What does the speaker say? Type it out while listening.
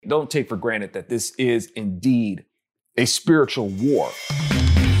don't take for granted that this is indeed a spiritual war.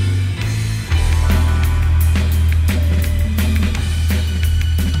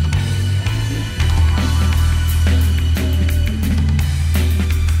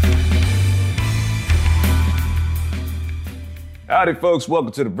 Howdy, folks.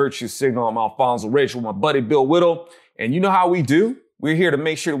 Welcome to the Virtue Signal. I'm Alfonso Rachel with my buddy Bill Whittle. And you know how we do? We're here to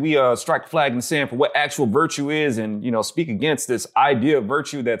make sure that we strike a flag in the sand for what actual virtue is and, speak against this idea of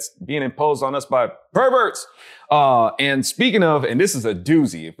virtue that's being imposed on us by perverts. And speaking of, and this is a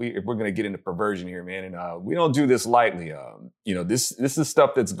doozy, if we're going to get into perversion here, man, and we don't do this lightly. This is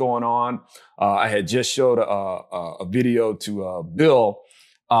stuff that's going on. I had just showed a video to Bill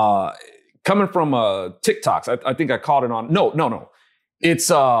coming from TikToks. I think I caught it on. No.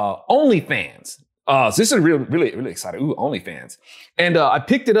 It's OnlyFans. So this is really exciting. Ooh, OnlyFans. And I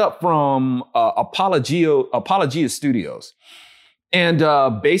picked it up from Apologia Studios.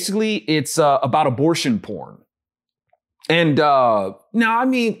 And basically it's about abortion porn. And now,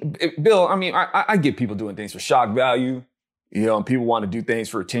 Bill, I get people doing things for shock value. And people want to do things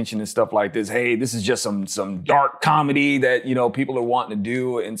for attention and stuff like this. Hey, this is just some dark comedy that, people are wanting to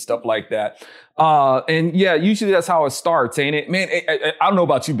do and stuff like that. And yeah, usually that's how it starts, ain't it? Man, I don't know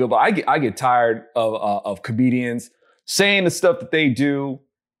about you, Bill, but I get tired of comedians saying the stuff that they do.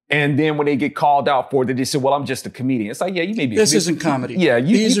 And then when they get called out for it, they just say, well, I'm just a comedian. It's like, yeah, you may be. This isn't comedy. Yeah.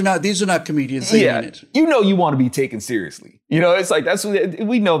 These are not comedians. They mean it. You want to be taken seriously. It's like,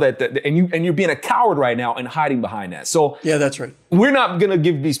 we know that, and you're being a coward right now and hiding behind that. So yeah, that's right. We're not going to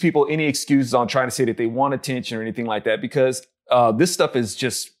give these people any excuses on trying to say that they want attention or anything like that, because this stuff is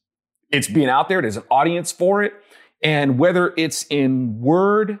just, it's being out there. There's an audience for it. And whether it's in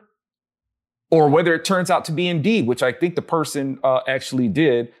word or whether it turns out to be in deed, which I think the person actually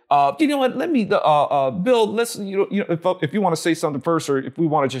did. You know what? Let me, Bill. Let's if you want to say something first, or if we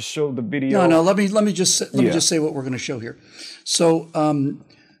want to just show the video. No. Let me just say what we're going to show here. So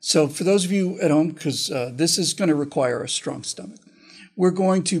for those of you at home, because this is going to require a strong stomach, we're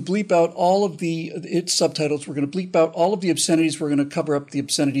going to bleep out all of its subtitles. We're going to bleep out all of the obscenities. We're going to cover up the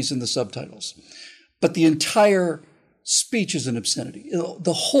obscenities in the subtitles, but the entire speech is an obscenity.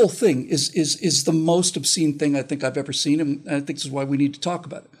 The whole thing is the most obscene thing I think I've ever seen, and I think this is why we need to talk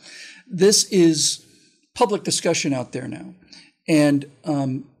about it. This is public discussion out there now. And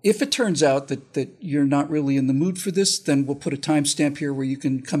if it turns out that you're not really in the mood for this, then we'll put a timestamp here where you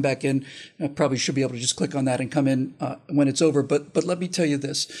can come back in. I probably should be able to just click on that and come in when it's over. But let me tell you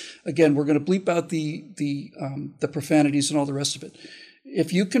this. Again, we're going to bleep out the profanities and all the rest of it.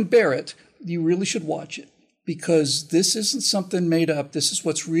 If you can bear it, you really should watch it, because this isn't something made up. This is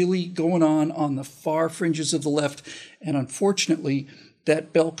what's really going on the far fringes of the left. And unfortunately,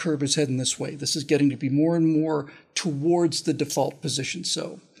 that bell curve is heading this way. This is getting to be more and more towards the default position.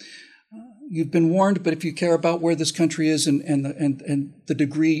 So you've been warned, but if you care about where this country is and the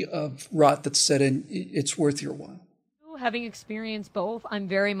degree of rot that's set in, it's worth your while. Having experienced both, I'm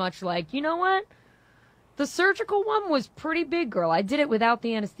very much like, you know what? The surgical one was pretty big, girl. I did it without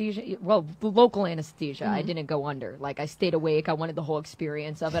the anesthesia. Well, the local anesthesia. I didn't go under. Like, I stayed awake. I wanted the whole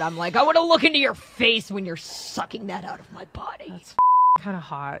experience of it. I'm like, I want to look into your face when you're sucking that out of my body. That's kind of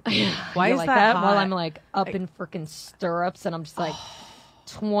hot. Why is like that hot? While I'm like up in freaking stirrups and I'm just like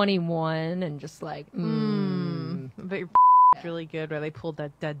 21 and just like, But your really good where they pulled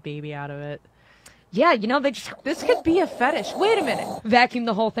that dead baby out of it. Yeah, they just... This could be a fetish. Wait a minute. Vacuum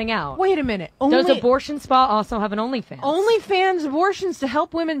the whole thing out. Wait a minute. Does abortion spa also have an OnlyFans? OnlyFans abortions to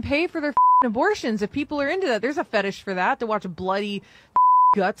help women pay for their abortions. If people are into that, there's a fetish for that, to watch bloody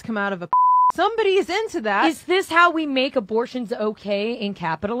guts come out of a... Somebody's into that. Is this how we make abortions okay in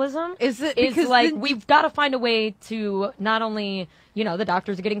capitalism? Is it? Because we've got to find a way to not only, the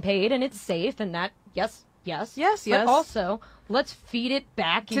doctors are getting paid and it's safe and that, yes. But also, let's feed it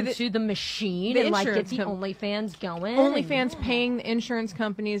back into the machine and get the OnlyFans going. OnlyFans paying the insurance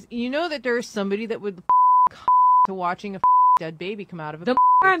companies. You know that there's somebody that would to watching a dead baby come out of it. The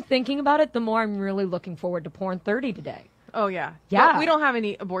more I'm thinking about it, the more I'm really looking forward to Porn 30 today. Oh, yeah. Yeah. But we don't have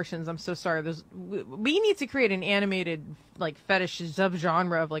any abortions. I'm so sorry. We need to create an animated, fetish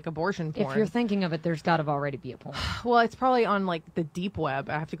subgenre of, abortion porn. If you're thinking of it, there's got to already be a porn. Well, it's probably on, the deep web.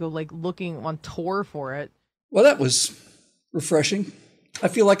 I have to go, looking on Tor for it. Well, that was refreshing. I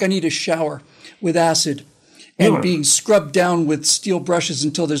feel like I need a shower with acid and being scrubbed down with steel brushes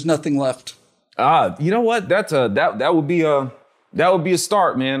until there's nothing left. You know what? That's that would be a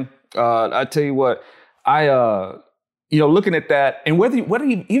start, man. I tell you what, looking at that, and whether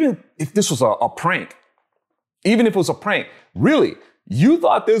even if this was a prank, even if it was a prank, really, you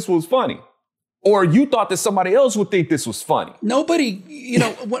thought this was funny. Or you thought that somebody else would think this was funny. Nobody,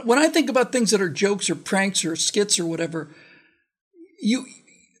 when I think about things that are jokes or pranks or skits or whatever,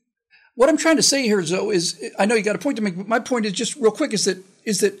 what I'm trying to say here, Zoe, is I know you got a point to make, but my point is just real quick is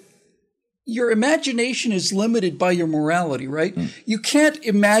that your imagination is limited by your morality, right? You can't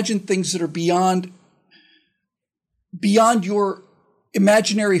imagine things that are beyond your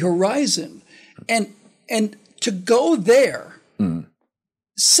imaginary horizon. And to go there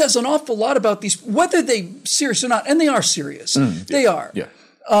says an awful lot about these, whether they're serious or not, and they are serious. They are. Yeah.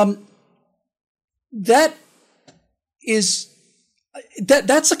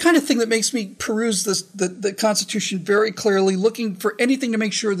 That's the kind of thing that makes me peruse the Constitution very clearly, looking for anything to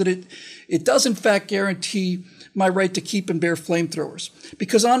make sure that it does in fact guarantee my right to keep and bear flamethrowers.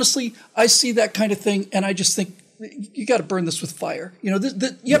 Because honestly, I see that kind of thing and I just think, you got to burn this with fire. You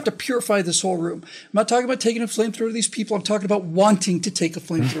have to purify this whole room. I'm not talking about taking a flamethrower to these people. I'm talking about wanting to take a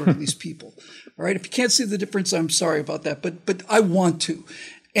flamethrower to these people. All right. If you can't see the difference, I'm sorry about that, but I want to.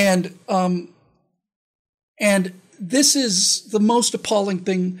 And this is the most appalling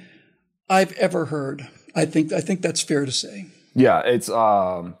thing I've ever heard. I think that's fair to say. Yeah, it's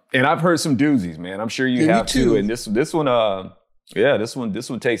and I've heard some doozies, man. I'm sure you have too. And this one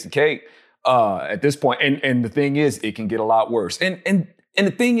takes the cake. At this point, and the thing is, it can get a lot worse. And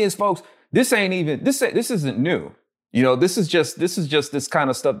the thing is, folks, this isn't new. This is just this kind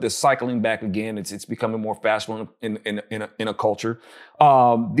of stuff that's cycling back again. It's becoming more fashionable in a culture.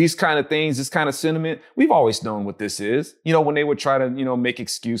 These kind of things, this kind of sentiment, we've always known what this is. When they would try to make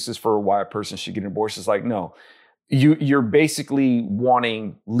excuses for why a person should get an abortion, it's like, no. You're basically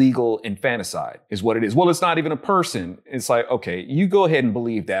wanting legal infanticide is what it is. Well, it's not even a person. It's like, okay, you go ahead and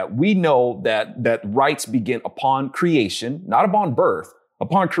believe that. We know that rights begin upon creation, not upon birth,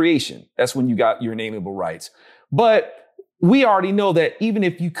 upon creation. That's when you got your inalienable rights. But we already know that even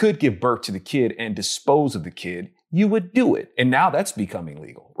if you could give birth to the kid and dispose of the kid, you would do it. And now that's becoming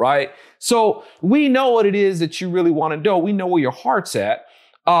legal, right? So we know what it is that you really want to do. We know where your heart's at.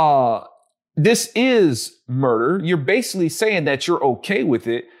 This is murder. You're basically saying that you're okay with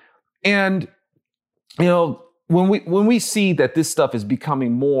it. And, when we see that this stuff is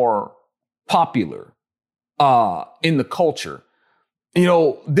becoming more popular in the culture,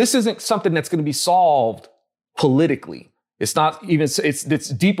 this isn't something that's going to be solved politically. It's not even, it's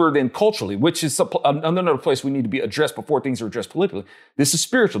deeper than culturally, which is another place we need to be addressed before things are addressed politically. This is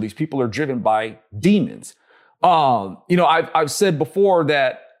spiritual. These people are driven by demons. I've said before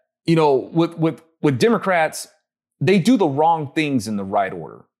that, with Democrats, they do the wrong things in the right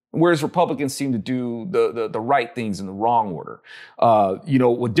order, whereas Republicans seem to do the right things in the wrong order.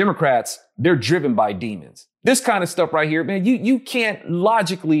 With Democrats, they're driven by demons. This kind of stuff right here, man, you can't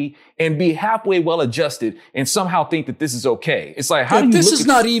logically and be halfway well adjusted and somehow think that this is okay. It's like, how do you this is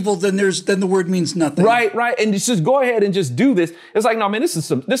not evil, then the word means nothing. Right. And just go ahead and just do this. It's like, no, man, this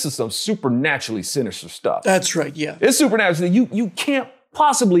is some supernaturally sinister stuff. That's right. Yeah. It's supernatural. You can't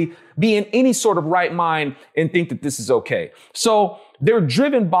possibly be in any sort of right mind and think that this is okay. So they're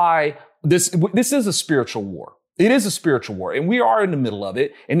driven by this. This is a spiritual war. It is a spiritual war, and we are in the middle of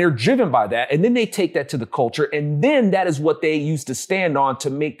it, and they're driven by that. And then they take that to the culture, and then that is what they use to stand on to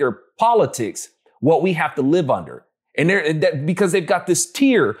make their politics what we have to live under. And because they've got this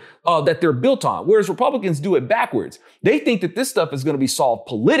tier that they're built on, whereas Republicans do it backwards. They think that this stuff is going to be solved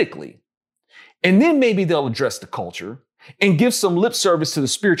politically, and then maybe they'll address the culture and give some lip service to the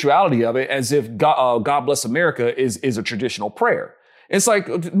spirituality of it, as if God Bless America is a traditional prayer. It's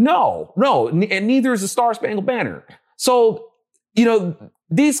like, no, and neither is the Star Spangled Banner. So,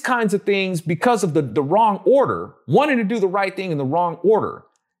 these kinds of things, because of the wrong order, wanting to do the right thing in the wrong order,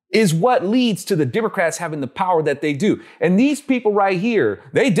 is what leads to the Democrats having the power that they do. And these people right here,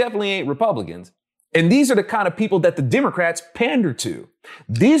 they definitely ain't Republicans. And these are the kind of people that the Democrats pander to.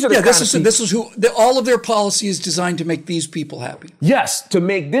 These are the this is who all of their policy is designed to make these people happy. Yes, to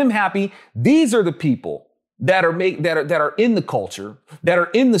make them happy. These are the people that are in the culture, that are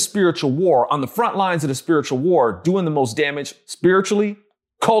in the spiritual war, on the front lines of the spiritual war, doing the most damage spiritually,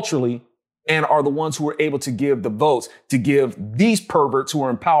 culturally, and are the ones who are able to give the votes to give these perverts who are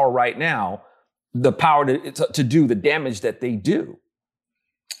in power right now the power to do the damage that they do.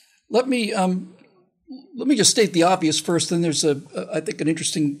 Let me just state the obvious first. Then there's I think an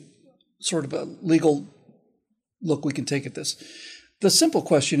interesting sort of a legal look we can take at this. The simple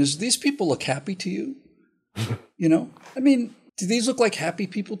question is: these people look happy to you? Do these look like happy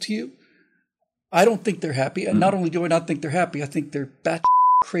people to you? I don't think they're happy. And not only do I not think they're happy, I think they're bat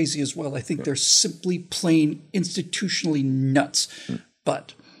crazy as well. I think they're simply plain institutionally nuts.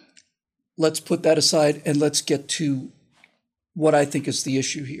 But let's put that aside and let's get to what I think is the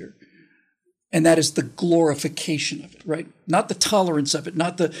issue here. And that is the glorification of it, right? Not the tolerance of it,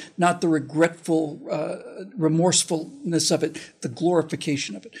 not the regretful, remorsefulness of it, the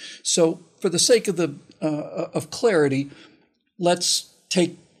glorification of it. So, for the sake of of clarity, let's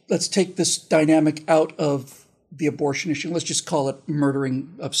take this dynamic out of the abortion issue. Let's just call it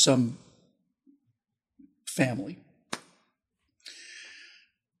murdering of some family.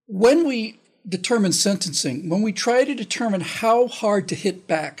 When we determine sentencing, when we try to determine how hard to hit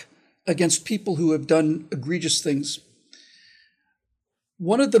back against people who have done egregious things,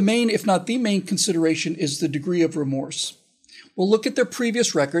 one of the main, if not the main consideration, is the degree of remorse. We'll look at their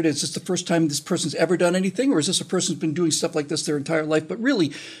previous record. Is this the first time this person's ever done anything, or is this a person who's been doing stuff like this their entire life? But really,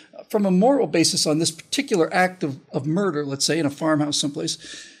 from a moral basis on this particular act of murder, let's say in a farmhouse someplace,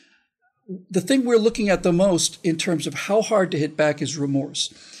 the thing we're looking at the most in terms of how hard to hit back is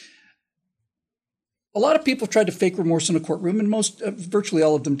remorse. A lot of people tried to fake remorse in a courtroom, and virtually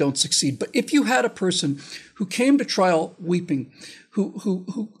all of them don't succeed. But if you had a person who came to trial weeping,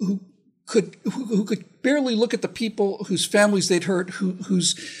 who could barely look at the people whose families they'd hurt,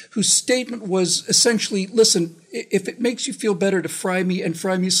 whose statement was essentially, listen, if it makes you feel better to fry me and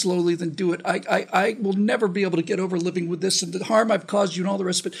fry me slowly, then do it. I will never be able to get over living with this and the harm I've caused you and all the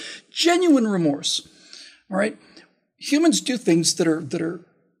rest of it. Genuine remorse. All right. Humans do things that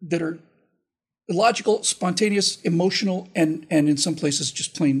are illogical, spontaneous, emotional, and in some places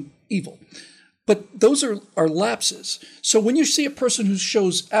just plain evil. But those are lapses. So when you see a person who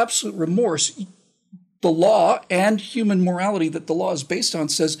shows absolute remorse, the law and human morality that the law is based on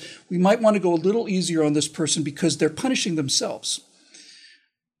says we might want to go a little easier on this person because they're punishing themselves.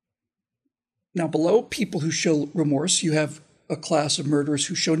 Now, below people who show remorse, you have a class of murderers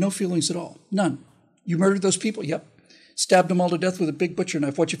who show no feelings at all. None. You murdered those people? Yep. Stabbed them all to death with a big butcher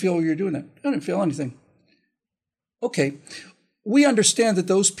knife. What'd you feel while you were doing that? I didn't feel anything. Okay. We understand that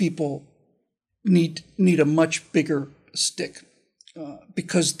those people need a much bigger stick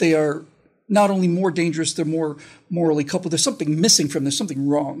because they are not only more dangerous, they're more morally culpable. There's something missing from them. There's something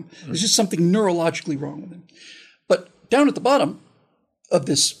wrong. There's just something neurologically wrong with them. But down at the bottom of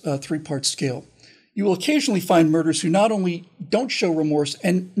this three-part scale, you will occasionally find murderers who not only don't show remorse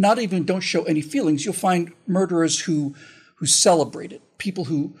and not even don't show any feelings. You'll find murderers who celebrate it, people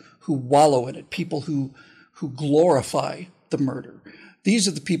who wallow in it, people who glorify the murder. These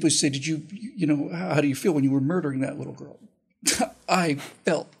are the people who say, how do you feel when you were murdering that little girl? I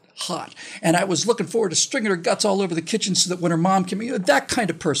felt hot. And I was looking forward to stringing her guts all over the kitchen so that when her mom came in, that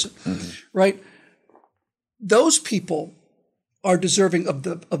kind of person, right? Those people are deserving of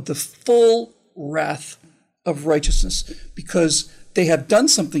the full wrath of righteousness because they have done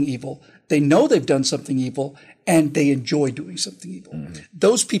something evil. They know they've done something evil and they enjoy doing something evil.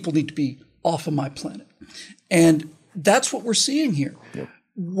 Those people need to be off of my planet. And that's what we're seeing here. Yep.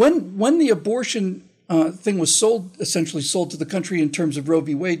 When the abortion thing was essentially sold to the country in terms of Roe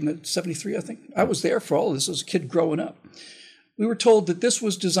v. Wade in 73, I think. I was there for all of this as a kid growing up. We were told that this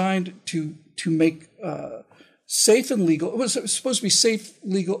was designed to make safe and legal. It was supposed to be safe,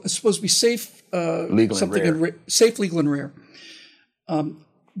 legal. It's supposed to be safe, legal something and rare. Safe, legal, and rare.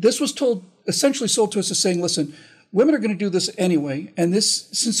 This was essentially sold to us as saying, listen, women are going to do this anyway, and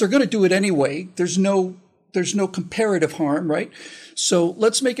since they're going to do it anyway, there's no comparative harm, right? So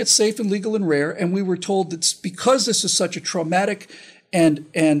let's make it safe and legal and rare. And we were told that because this is such a traumatic and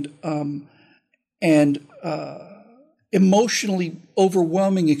emotionally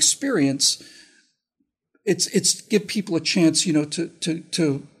overwhelming experience, it's give people a chance,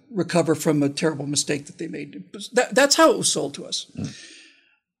 to recover from a terrible mistake that they made. That's how it was sold to us.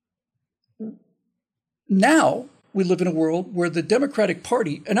 Now we live in a world where the Democratic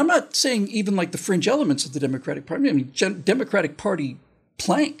Party, and I'm not saying even like the fringe elements of the Democratic Party, I mean, Democratic Party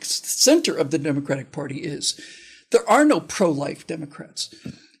planks, the center of the Democratic Party is, there are no pro-life Democrats.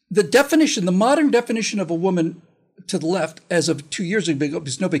 The modern definition of a woman to the left, as of 2 years ago,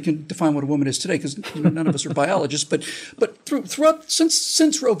 because nobody can define what a woman is today, because none of us are biologists, but throughout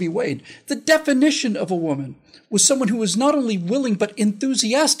since Roe v. Wade, the definition of a woman was someone who was not only willing but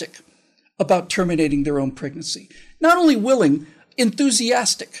enthusiastic about terminating their own pregnancy. Not only willing,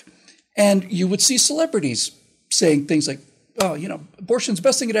 enthusiastic. And you would see celebrities saying things like, oh, abortion's the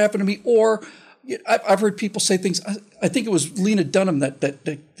best thing that happened to me. Or I've heard people say things. I think it was Lena Dunham,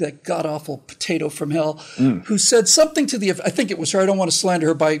 that god-awful potato from hell, who said something to I think it was her. I don't want to slander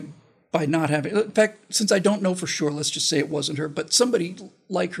her by not having. In fact, since I don't know for sure, let's just say it wasn't her. But somebody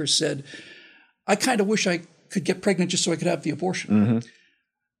like her said, I kind of wish I could get pregnant just so I could have the abortion. Mm-hmm.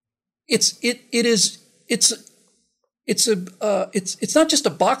 It's not just a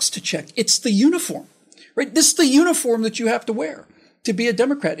box to check. It's the uniform, right? This is the uniform that you have to wear. to be a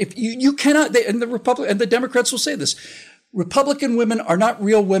Democrat. If you cannot, and the Democrats will say this, Republican women are not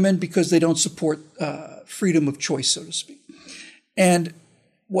real women because they don't support freedom of choice, so to speak. And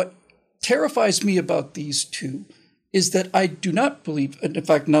what terrifies me about these two is that I do not believe, in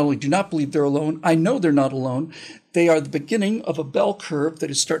fact, not only do not believe they're alone, I know they're not alone. They are the beginning of a bell curve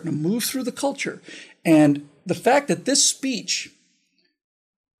that is starting to move through the culture. And the fact that this speech,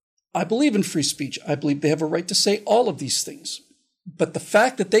 I believe in free speech. I believe they have a right to say all of these things. But the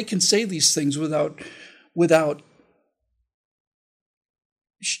fact that they can say these things without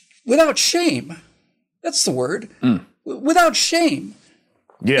shame, that's the word, without shame,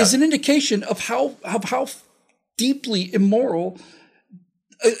 is an indication of how deeply immoral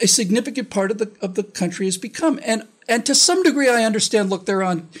a significant part of the country has become. And to some degree, I understand. Look, they're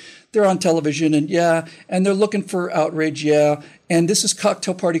on television, and and they're looking for outrage, and this is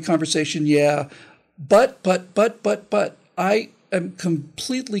cocktail party conversation, but I am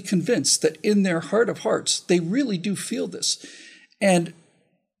completely convinced that in their heart of hearts, they really do feel this, and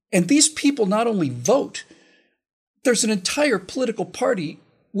these people not only vote, there's an entire political party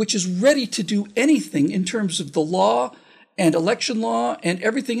which is ready to do anything in terms of the law and election law and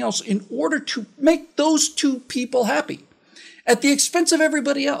everything else in order to make those two people happy at the expense of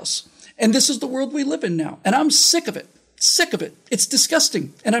everybody else. And this is the world we live in now. And I'm sick of it. Sick of it. It's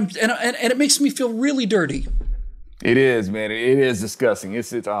disgusting. And it makes me feel really dirty. It is, man. It is disgusting.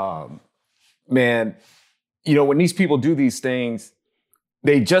 It's man, you know, when these people do these things,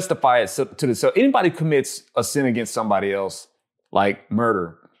 they justify it to themselves. Anybody commits a sin against somebody else, like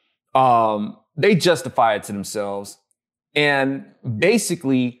murder, they justify it to themselves. And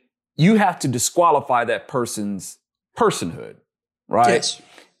basically, you have to disqualify that person's personhood, right? Yes.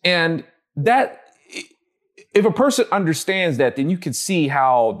 And that, if a person understands that, then you can see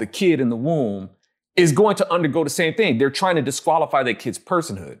how the kid in the womb is going to undergo the same thing. They're trying to disqualify that kid's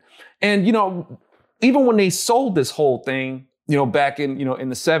personhood. And, you know, even when they sold this whole thing, you know, back in, you know, in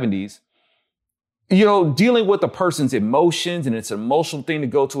the 70s, you know, dealing with a person's emotions, and it's an emotional thing to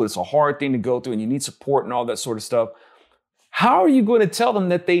go through, it's a hard thing to go through, and you need support and all that sort of stuff. How are you going to tell them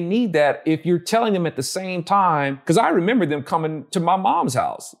that they need that if you're telling them at the same time? Because I remember them coming to my mom's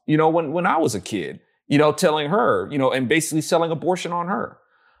house, you know, when I was a kid, you know, telling her, you know, and basically selling abortion on her.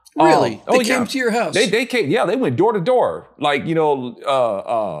 Really? They came to your house? They came, they went door to door, like, you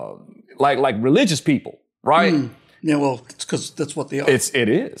know, like religious people, right? Yeah, well, it's because that's what they are. It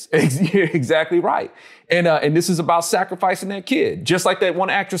is. You're exactly right. And this is about sacrificing that kid. Just like that one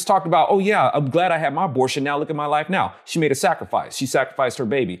actress talked about, oh yeah, I'm glad I had my abortion. Now look at my life now. She made a sacrifice. She sacrificed her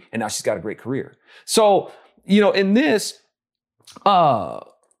baby, and now she's got a great career. So, you know, in this,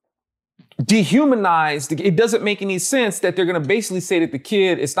 dehumanized, it doesn't make any sense that they're going to basically say that the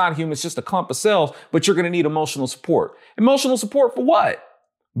kid, it's not human, it's just a clump of cells, but you're going to need emotional support. Emotional support for what?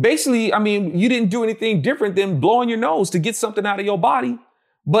 Basically, I mean, you didn't do anything different than blowing your nose to get something out of your body.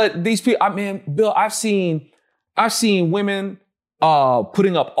 But these people, I mean, Bill, I've seen women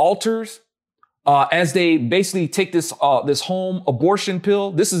putting up altars as they basically take this home abortion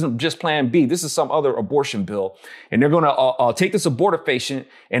pill. This isn't just Plan B. This is some other abortion pill, and they're going to take this abortifacient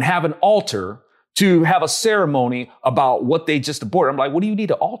and have an altar to have a ceremony about what they just aborted. I'm like, what do you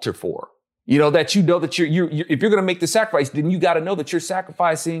need an altar for? You know, that you know that you're if you're going to make the sacrifice, then you got to know that you're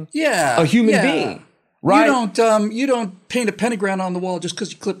sacrificing a human being, right? You don't paint a pentagram on the wall just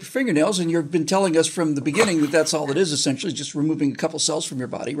because you clip your fingernails, and you've been telling us from the beginning that that's all it is, essentially, just removing a couple cells from your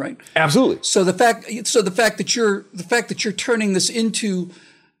body, right? Absolutely. So the fact that you're turning this into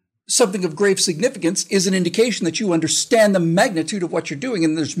something of grave significance is an indication that you understand the magnitude of what you're doing,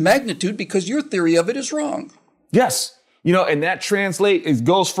 and there's magnitude because your theory of it is wrong. Yes. You know, and that it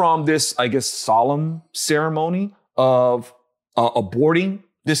goes from this, I guess, solemn ceremony of aborting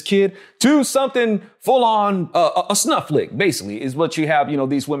this kid to something full on a snuff lick, basically, is what you have, you know,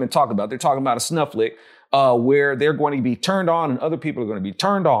 these women talk about. They're talking about a snuff lick where they're going to be turned on and other people are going to be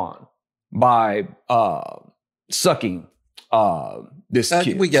turned on by sucking this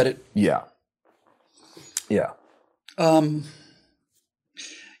kid. We get it. Yeah. Yeah. You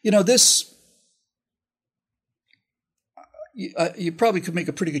know, this... You probably could make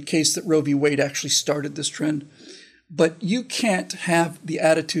a pretty good case that Roe v. Wade actually started this trend, but you can't have the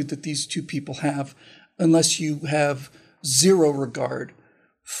attitude that these two people have unless you have zero regard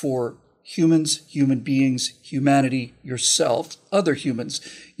for humans, human beings, humanity, yourself, other humans.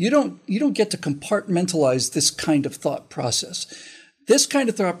 You don't get to compartmentalize this kind of thought process. This kind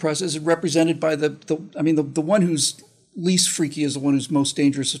of thought process is represented by the one who's least freaky is the one who's most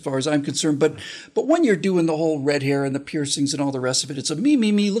dangerous as far as I'm concerned. But when you're doing the whole red hair and the piercings and all the rest of it, it's a me,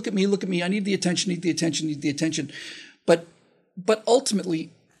 look at me, I need the attention. But but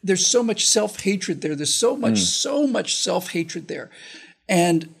ultimately, there's so much self-hatred there. There's so much self-hatred there.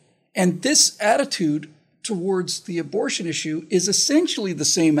 And this attitude towards the abortion issue is essentially the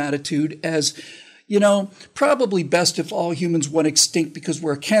same attitude as, probably best if all humans went extinct because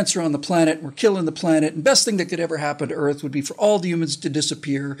we're a cancer on the planet and we're killing the planet. And best thing that could ever happen to Earth would be for all the humans to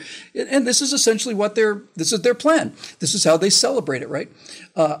disappear. And this is essentially this is their plan. This is how they celebrate it, right?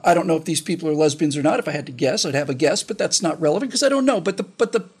 I don't know if these people are lesbians or not. If I had to guess, I'd have a guess, but that's not relevant because I don't know. But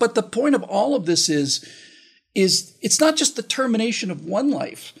the point of all of this is it's not just the termination of one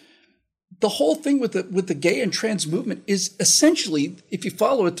life. The whole thing with the gay and trans movement is essentially, if you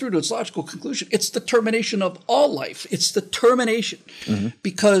follow it through to its logical conclusion, it's the termination of all life. It's the termination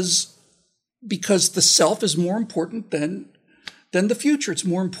because the self is more important than the future. It's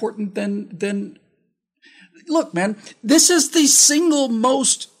more important than. Look, man, this is the single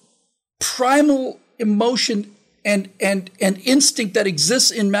most primal emotion and instinct that exists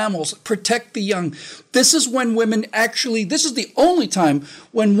in mammals. Protect the young. This is when women this is the only time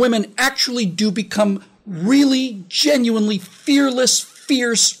when women actually do become really, genuinely fearless,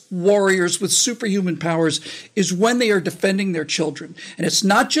 fierce warriors with superhuman powers, is when they are defending their children. And it's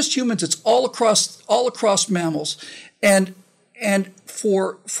not just humans, it's all across mammals. And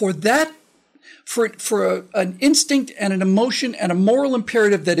for an instinct and an emotion and a moral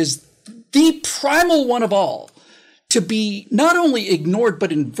imperative that is the primal one of all, to be not only ignored but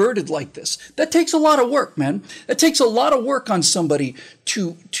inverted like this, that takes a lot of work, man. That takes a lot of work on somebody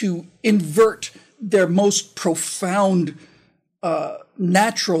to invert their most profound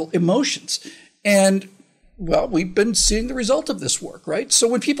natural emotions. And, well, we've been seeing the result of this work, right? So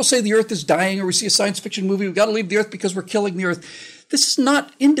when people say the Earth is dying, or we see a science fiction movie, we've got to leave the Earth because we're killing the Earth, this is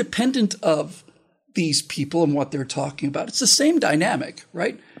not independent of these people and what they're talking about. It's the same dynamic,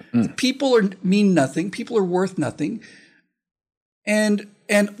 right? People mean nothing. People are worth nothing. And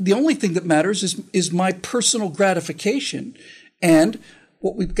the only thing that matters is my personal gratification. And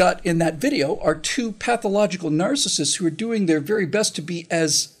what we've got in that video are two pathological narcissists who are doing their very best to be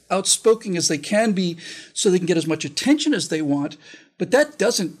as outspoken as they can be so they can get as much attention as they want. But that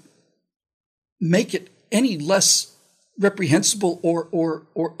doesn't make it any less reprehensible or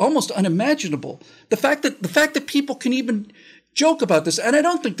almost unimaginable. The fact that people can even joke about this, and I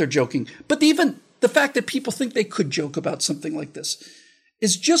don't think they're joking, but even the fact that people think they could joke about something like this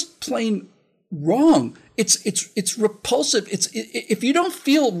is just plain wrong. It's repulsive. If you don't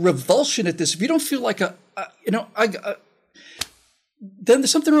feel revulsion at this, if you don't feel like then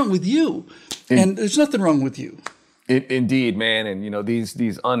there's something wrong with you, and there's nothing wrong with you. Indeed, man. And,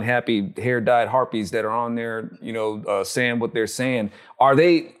 these unhappy hair-dyed harpies that are on there, saying what they're saying, are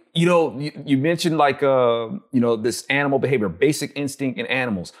they, you mentioned this animal behavior, basic instinct in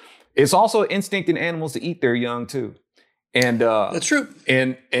animals. It's also an instinct in animals to eat their young too. And that's true.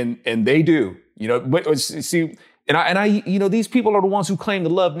 And they do, but see, and I, these people are the ones who claim to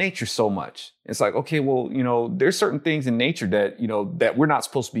love nature so much. It's like, okay, well, there's certain things in nature that, that we're not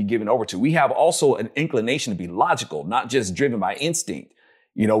supposed to be given over to. We have also an inclination to be logical, not just driven by instinct.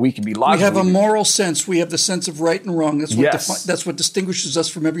 We can be logical. We have a moral sense. We have the sense of right and wrong. That's what that's what distinguishes us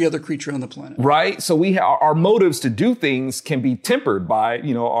from every other creature on the planet. Right. So we have our motives to do things can be tempered by,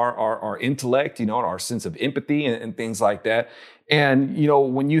 our intellect, our sense of empathy and things like that. And,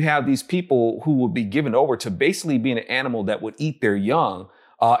 when you have these people who will be given over to basically being an animal that would eat their young,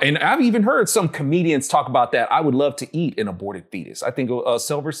 and I've even heard some comedians talk about that. I would love to eat an aborted fetus. I think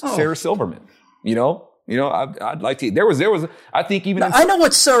Sarah Silverman, I'd like to eat. There was, I think even. I know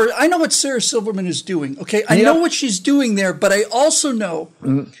what Sarah Silverman is doing. Okay. I know what she's doing there, but I also know,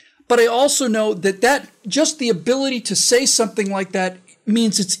 that just the ability to say something like that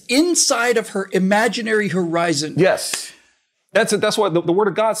means it's inside of her imaginary horizon. Yes. That's what the word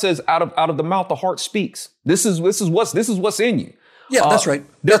of God says. Out of the mouth, the heart speaks. This is what's in you. Yeah, that's right.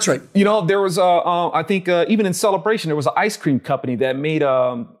 That's right. There was I think even in Celebration, there was an ice cream company that made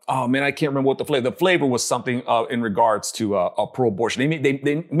I can't remember what the flavor. The flavor was something in regards to pro-abortion.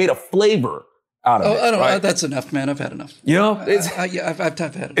 They made a flavor out of it. I don't right? know. That's enough, man. I've had enough. I've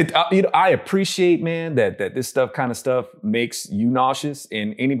had enough. I appreciate, man, that this kind of stuff makes you nauseous,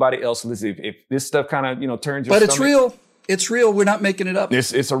 and anybody else listen. If this stuff kind of turns your but stomach, it's real. It's real. We're not making it up.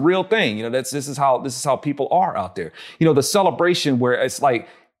 It's a real thing. This is how people are out there. The Celebration where it's like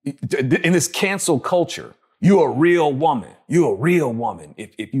in this cancel culture, you're a real woman. You're a real woman.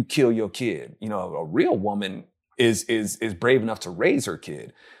 If you kill your kid, a real woman is brave enough to raise her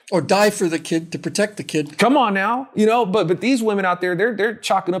kid or die for the kid to protect the kid. Come on now, but these women out there, they're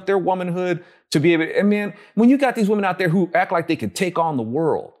chalking up their womanhood to be able to, and man, when you got these women out there who act like they can take on the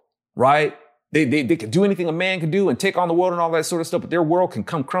world, right? They can do anything a man can do and take on the world and all that sort of stuff, but their world can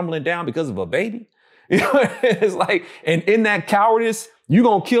come crumbling down because of a baby. You know, it's like, and in that cowardice, you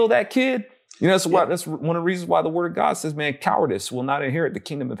gonna kill that kid. You know, that's one of the reasons why the Word of God says, man, cowardice will not inherit the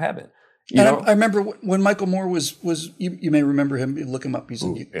kingdom of heaven. I remember when Michael Moore was you may remember him, look him up, he's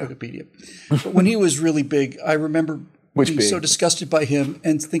in Wikipedia. But when he was really big, I remember being so disgusted by him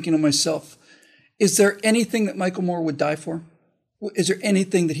and thinking to myself, is there anything that Michael Moore would die for? Is there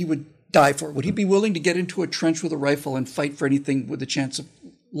anything that he would die for? Would he be willing to get into a trench with a rifle and fight for anything with a chance of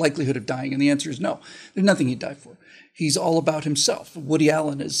likelihood of dying? And the answer is no. There's nothing he'd die for. He's all about himself. Woody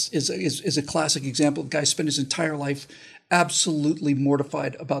Allen is a classic example. The guy spent his entire life absolutely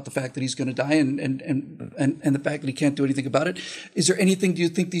mortified about the fact that he's going to die and the fact that he can't do anything about it. Is there anything do you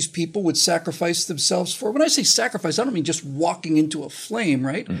think these people would sacrifice themselves for? When I say sacrifice, I don't mean just walking into a flame,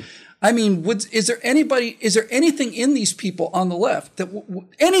 right? I mean, is there anything in these people on the left that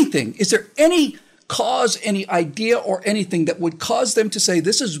anything? Is there any cause, any idea or anything that would cause them to say,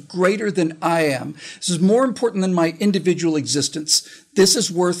 this is greater than I am. This is more important than my individual existence. This is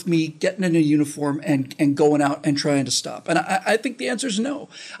worth me getting in a uniform and going out and trying to stop. And I think the answer is no.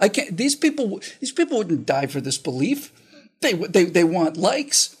 I can't. These people wouldn't die for this belief. They want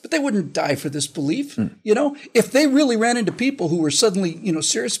likes, but they wouldn't die for this belief. You know, if they really ran into people who were suddenly,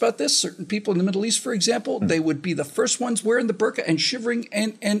 serious about this, certain people in the Middle East, for example, they would be the first ones wearing the burqa and shivering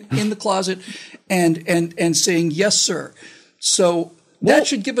and in the closet and saying, yes, sir. So that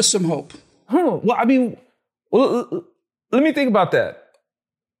should give us some hope. Well, I mean, let me think about that.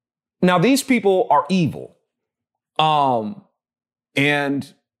 Now, these people are evil.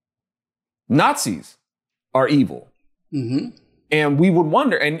 And Nazis are evil. Mm-hmm. And we would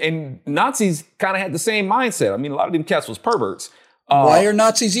wonder, and Nazis kind of had the same mindset. I mean, a lot of them cats was perverts. Why are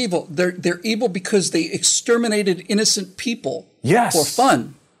Nazis evil? They're evil because they exterminated innocent people for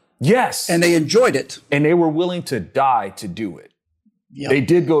fun. Yes. And they enjoyed it. And they were willing to die to do it. Yep. They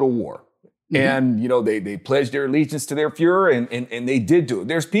did go to war. Mm-hmm. And, they pledged their allegiance to their Fuhrer, and they did do it.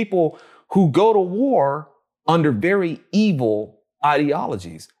 There's people who go to war under very evil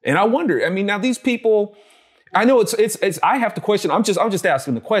ideologies. And I wonder, I mean, now these people, I know it's I have to question. I'm just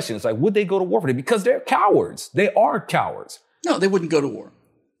asking the question. It's like, would they go to war for it? Because they're cowards. They are cowards. No, they wouldn't go to war.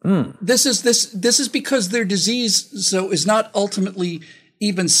 This is because their disease is not ultimately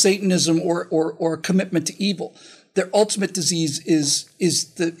even Satanism or a commitment to evil. Their ultimate disease is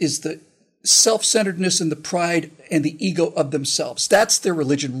the self-centeredness and the pride and the ego of themselves. That's their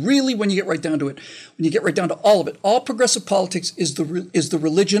religion. Really, when you get right down to it, when you get right down to all of it, all progressive politics is the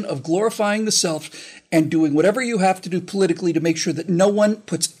religion of glorifying the self and doing whatever you have to do politically to make sure that no one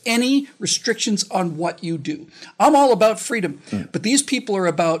puts any restrictions on what you do. I'm all about freedom, but these people are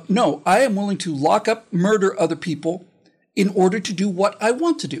about, no, I am willing to lock up, murder other people in order to do what I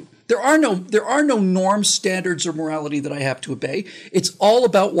want to do. There are no norms, standards, or morality that I have to obey. It's all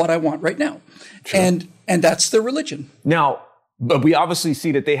about what I want right now. Sure. And that's their religion. Now, but we obviously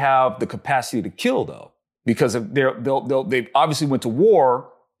see that they have the capacity to kill, though, because they obviously went to war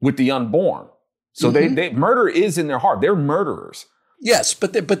with the unborn. So they murder is in their heart. They're murderers. Yes,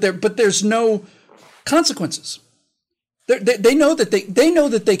 but there's no consequences. They know that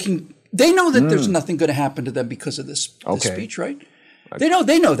there's nothing going to happen to them because of this speech, right? They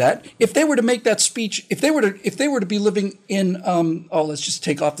know that if they were to make that speech, if they were to be living in let's just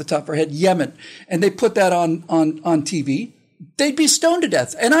take off the top of our head, Yemen, and they put that on TV, they'd be stoned to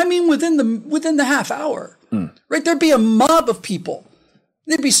death. And I mean within the half hour, right? There'd be a mob of people.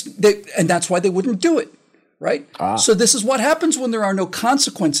 And that's why they wouldn't do it, right? So this is what happens when there are no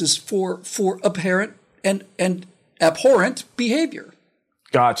consequences for apparent and abhorrent behavior.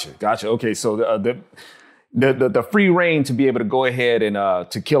 Gotcha. Okay, so the free reign to be able to go ahead and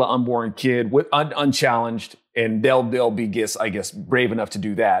to kill an unborn kid with unchallenged, and they'll be brave enough to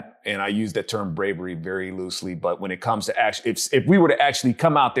do that. And I use that term bravery very loosely, but when it comes to if we were to actually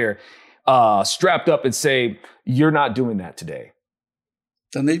come out there strapped up and say, you're not doing that today,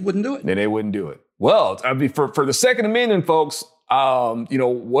 then they wouldn't do it. Well, I mean, for the Second Amendment, folks,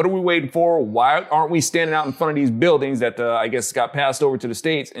 what are we waiting for? Why aren't we standing out in front of these buildings that got passed over to the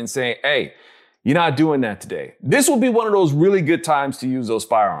states and saying, hey, you're not doing that today? This will be one of those really good times to use those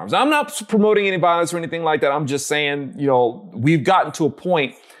firearms. I'm not promoting any violence or anything like that. I'm just saying, we've gotten to a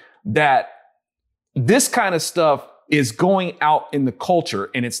point that this kind of stuff is going out in the culture,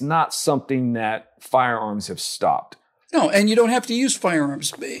 and it's not something that firearms have stopped. No, and you don't have to use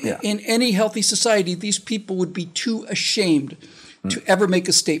firearms. Yeah. In any healthy society, these people would be too ashamed to ever make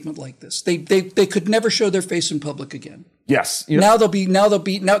a statement like this. They could never show their face in public again. Yes. Now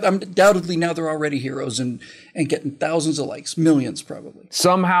undoubtedly now they're already heroes and getting thousands of likes, millions probably.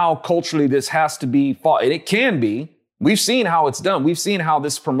 Somehow culturally this has to be fought, and it can be. We've seen how it's done. We've seen how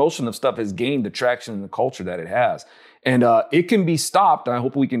this promotion of stuff has gained the traction in the culture that it has. And it can be stopped. I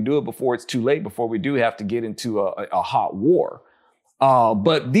hope we can do it before it's too late, before we do have to get into a hot war.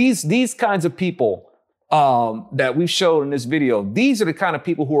 But these kinds of people that we've showed in this video, these are the kind of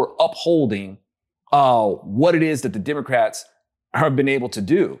people who are upholding what it is that the Democrats have been able to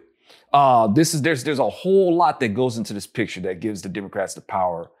do. There's a whole lot that goes into this picture that gives the Democrats the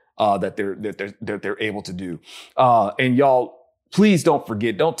power that they're able to do. And y'all, please don't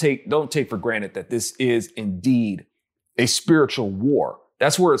forget, don't take for granted that this is indeed a spiritual war.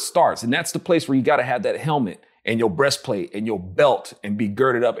 That's where it starts, and that's the place where you got to have that helmet and your breastplate and your belt and be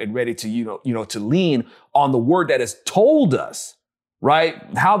girded up and ready to to lean on the word that has told us, right,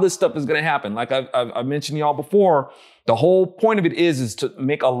 how this stuff is going to happen. Like I've mentioned y'all before, the whole point of it is to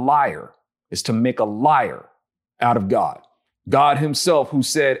make a liar out of God. God himself, who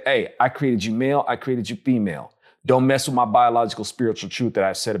said, hey, I created you male, I created you female. Don't mess with my biological spiritual truth that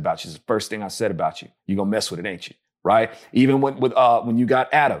I've said about you. It's the first thing I said about you. You're going to mess with it, ain't you? Right? Even when you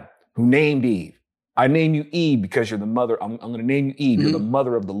got Adam, who named Eve. I name you Eve because you're the mother. I'm going to name you Eve. You're the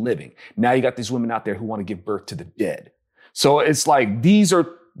mother of the living. Now you got these women out there who want to give birth to the dead. So it's like, these are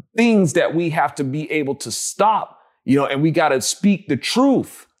things that we have to be able to stop, and we got to speak the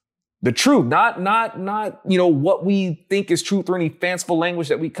truth. The truth, not what we think is truth or any fanciful language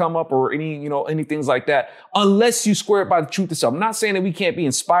that we come up or any things like that, unless you square it by the truth itself. I'm not saying that we can't be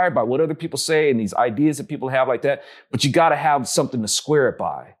inspired by what other people say and these ideas that people have like that, but you got to have something to square it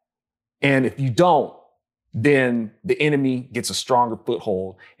by. And if you don't, then the enemy gets a stronger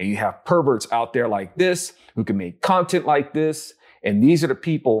foothold, and you have perverts out there like this who can make content like this. And these are the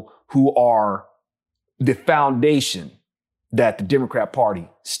people who are the foundation that the Democrat Party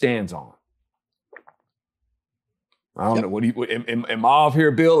stands on. I don't know. Am I off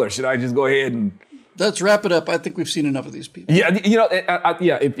here, Bill, or should I just go ahead and... Let's wrap it up. I think we've seen enough of these people. Yeah,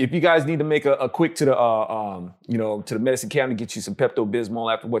 if you guys need to make a quick to the to the medicine cabinet, get you some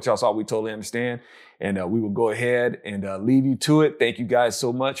Pepto-Bismol after what y'all saw, we totally understand. And we will go ahead and leave you to it. Thank you guys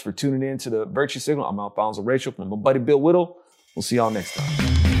so much for tuning in to the Virtue Signal. I'm Alfonso Rachel from my buddy Bill Whittle. We'll see y'all next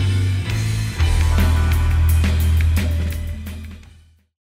time.